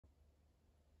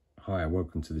Hi,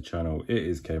 welcome to the channel. It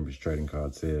is Cambridge Trading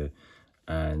Cards here,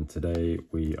 and today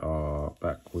we are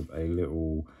back with a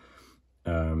little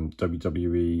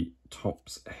WWE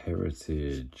Topps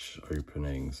Heritage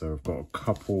opening. So I've got a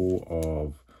couple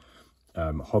of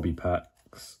hobby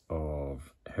packs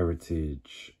of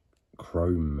Heritage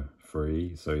Chrome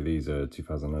free. So these are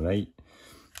 2008.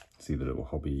 See the little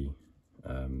hobby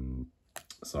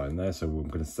sign there. So I'm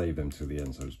going to save them till the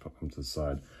end, so I'll just pop them to the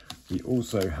side. We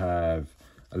also have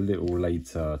a little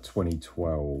later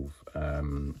 2012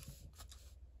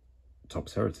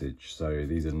 Topps Heritage. So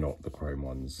these are not the chrome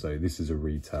ones. So this is a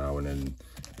retail, and then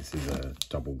this is a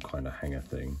double kind of hanger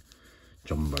thing,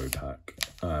 jumbo pack.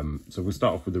 So we'll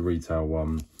start off with the retail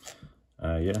one.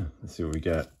 Yeah, let's see what we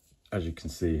get. As you can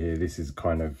see here, this is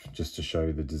kind of just to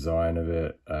show the design of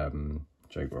it.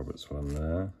 Jake Roberts one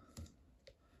there.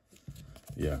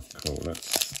 Yeah, cool.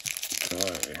 Let's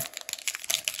go.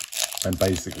 And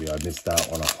basically I missed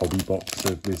out on a hobby box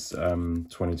of this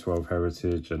 2012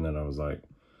 Heritage, and then I was like,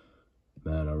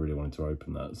 man, I really wanted to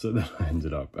open that. So then I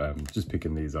ended up just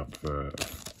picking these up for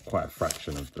quite a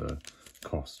fraction of the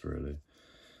cost, really.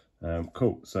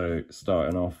 Cool. So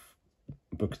starting off,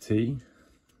 Booker T,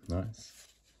 nice.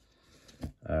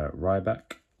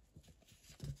 Ryback,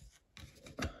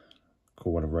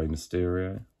 cool one of Rey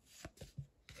Mysterio.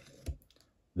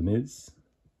 The Miz,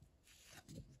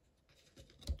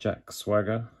 Jack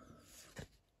Swagger,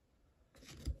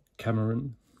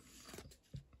 Cameron,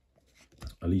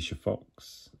 Alicia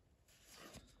Fox,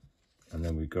 and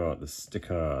then we got the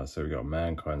sticker. So we got a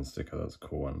Mankind sticker. That's a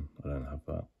cool one. I don't have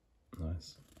that.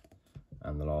 Nice.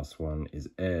 And the last one is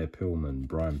Air Pillman,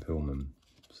 Brian Pillman.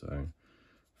 So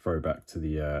throwback to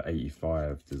the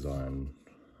 85 design,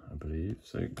 I believe.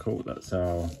 So cool. That's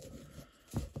our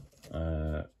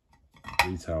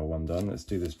retail one done. Let's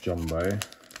do this jumbo.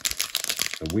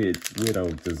 A weird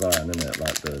old design, isn't it?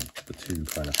 Like the two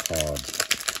kind of card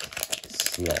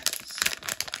slots.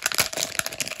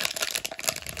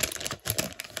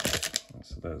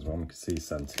 So there's one. We can see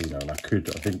Santino, and I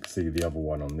think see the other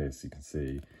one on this. You can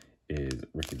see is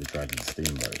Ricky the Dragon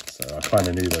Steamboat. So I kind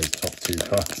of knew those top two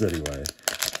cards anyway.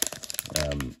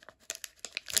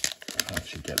 I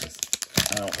should get this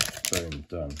out. Boom,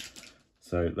 done.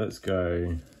 So let's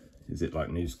go. Is it like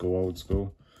new school, old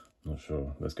school? Not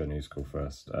sure. Let's go new school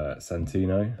first.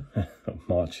 Santino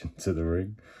marching to the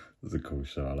ring. That's a cool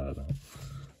shot. I like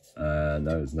that.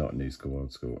 No, it's not new school,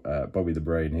 old school. Bobby the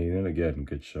Brain Heenan, again,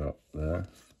 good shot there.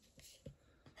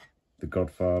 The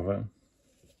Godfather.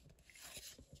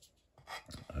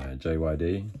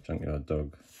 JYD, Junkyard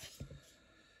Dog.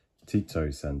 Tito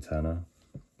Santana.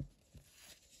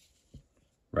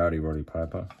 Rowdy Roddy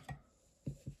Piper.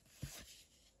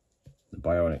 The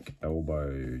Bionic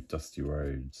Elbow, Dusty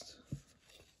Rhodes.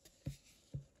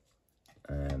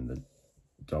 And the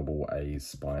Double A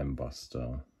Spine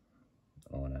Buster,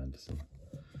 Arn Anderson.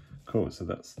 Cool, so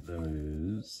that's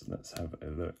those. Let's have a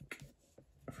look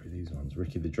through these ones.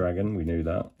 Ricky the Dragon, we knew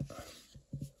that.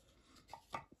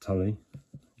 Tully,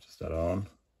 just that on.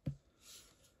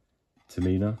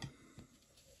 Tamina.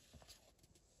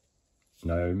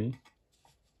 Naomi.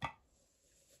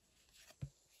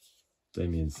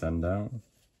 Damien Sandow.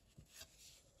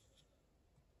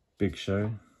 Big Show.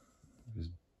 His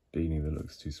beanie that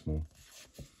looks too small.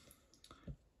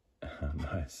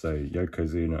 Nice. So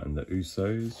Yokozuna and the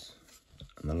Usos.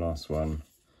 And the last one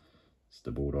is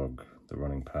the Bulldog, the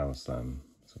Running Power Slam.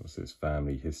 So it's his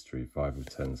family history, 5 of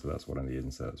 10. So that's one of the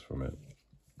inserts from it.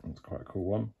 It's quite a cool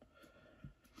one.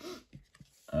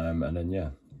 And then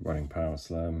yeah, Running Power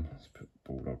Slam. Let's put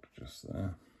Bulldog just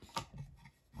there.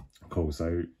 Cool,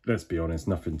 so let's be honest,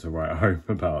 nothing to write home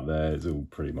about there. It's all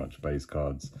pretty much base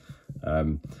cards.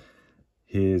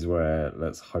 Here's where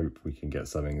let's hope we can get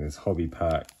something. There's hobby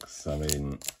packs. I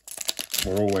mean,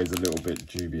 we're always a little bit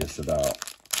dubious about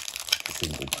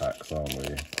single packs, aren't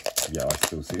we? Yeah, I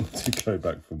still seem to go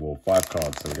back for more. 5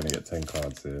 cards, so we're going to get 10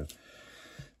 cards here.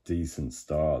 Decent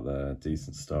start there,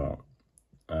 decent start.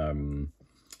 I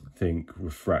think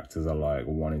refractors are like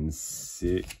 1 in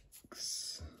 6.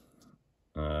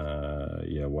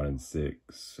 Yeah, 1 in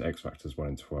 6. X Factors 1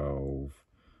 in 12.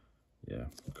 Yeah,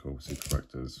 cool. Super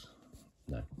Factors,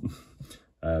 no.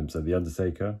 So the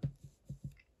Undertaker,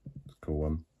 cool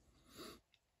one.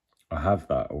 I have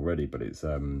that already, but it's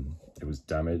it was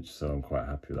damaged, so I'm quite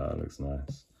happy with that. It looks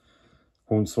nice.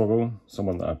 Hornswoggle,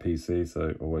 someone that I PC,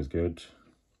 so always good.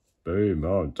 Boom!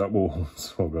 Oh, double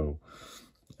Hornswoggle.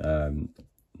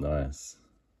 Nice.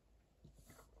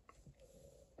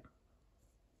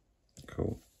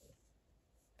 Cool.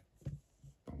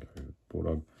 I'll go with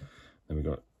Bulldog. Then we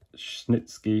got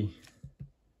Schnitzky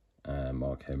and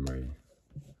Mark Henry.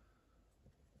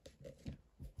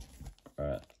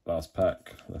 last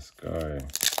pack. Let's go.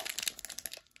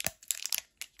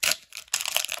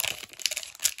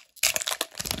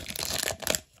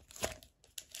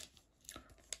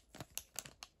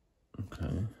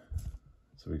 Okay,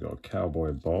 so we got a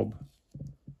Cowboy Bob.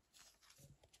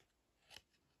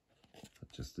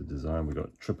 Just the design. We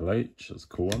got Triple H, that's a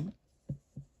cool one.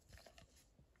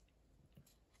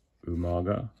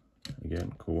 Umaga,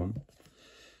 again, cool one.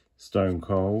 Stone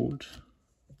Cold.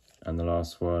 And the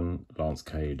last one, Lance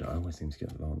Cade. I always seem to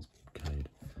get Lance Cade.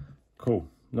 Cool,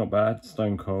 not bad.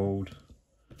 Stone Cold.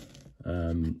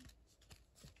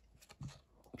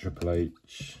 Triple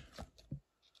H.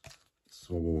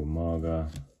 Swoggle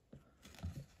Umaga.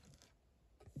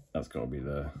 That's got to be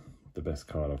the best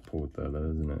card I've pulled there, though,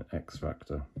 isn't it? X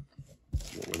Factor.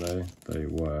 What were they? They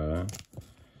were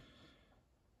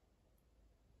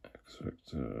X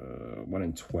Factor 1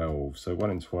 in 12. So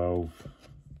 1 in 12.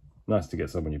 Nice to get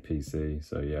some on your PC.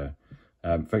 So yeah,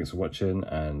 thanks for watching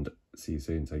and see you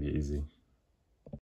soon. Take it easy.